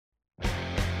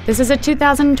This is a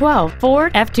 2012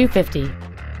 Ford F-250.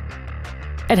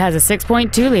 It has a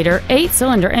 6.2-liter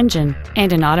 8-cylinder engine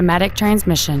and an automatic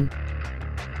transmission.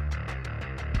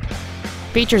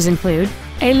 Features include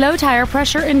a low tire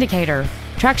pressure indicator,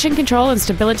 traction control and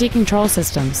stability control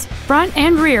systems, front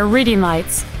and rear reading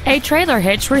lights, a trailer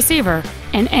hitch receiver,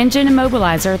 an engine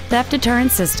immobilizer theft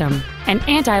deterrent system, an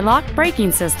anti-lock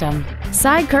braking system,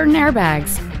 side curtain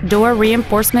airbags, door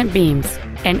reinforcement beams,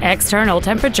 an external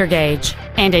temperature gauge,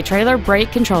 and a trailer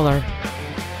brake controller.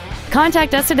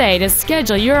 Contact us today to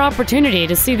schedule your opportunity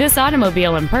to see this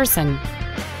automobile in person.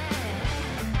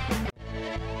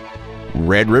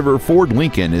 Red River Ford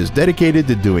Lincoln is dedicated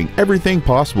to doing everything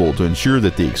possible to ensure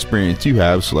that the experience you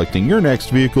have selecting your next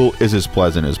vehicle is as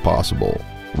pleasant as possible.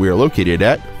 We are located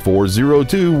at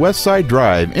 402 Westside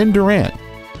Drive in Durant.